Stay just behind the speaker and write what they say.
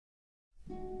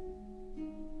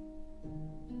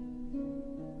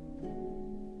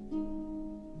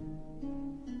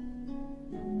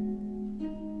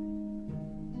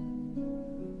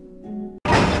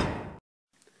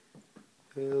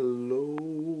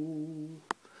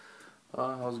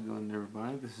How's it going,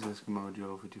 everybody? This is Eskimo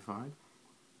Joe 55.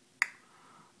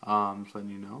 Just letting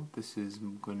you know, this is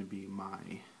going to be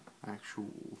my actual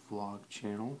vlog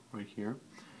channel right here.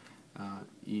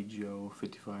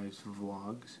 eJoe55's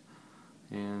Vlogs.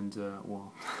 And,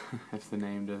 well, if the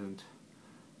name doesn't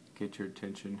get your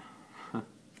attention,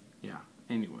 yeah,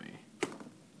 anyway.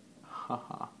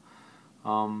 Haha.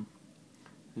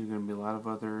 There's going to be a lot of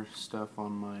other stuff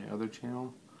on my other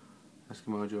channel,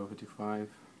 Eskimo Joe 55,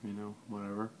 you know,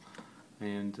 whatever.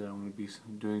 And I'm going to be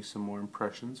doing some more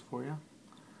impressions for you.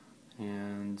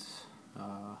 And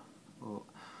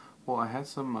well, I had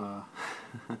some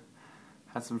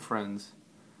had some friends.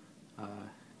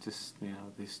 Just they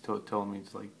told me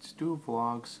to just do a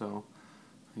vlog. So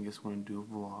I guess I'm going to do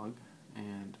a vlog,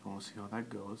 and I want to see how that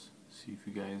goes. See if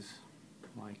you guys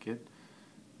like it,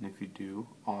 and if you do,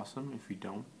 awesome. If you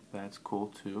don't, that's cool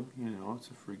too. You know, it's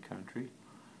a free country.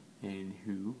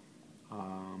 Anywho,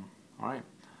 alright,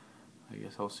 I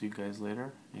guess I'll see you guys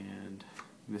later, and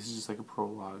this is just like a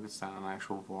prologue. It's not an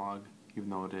actual vlog, even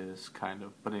though it is, kind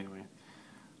of, but anyway,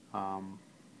 I'm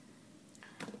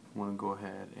going to go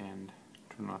ahead and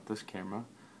turn off this camera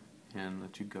and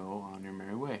let you go on your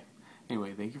merry way.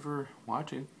 Anyway, thank you for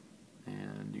watching,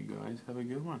 and you guys have a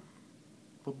good one.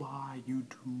 Bye-bye,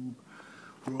 YouTube.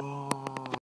 Raw.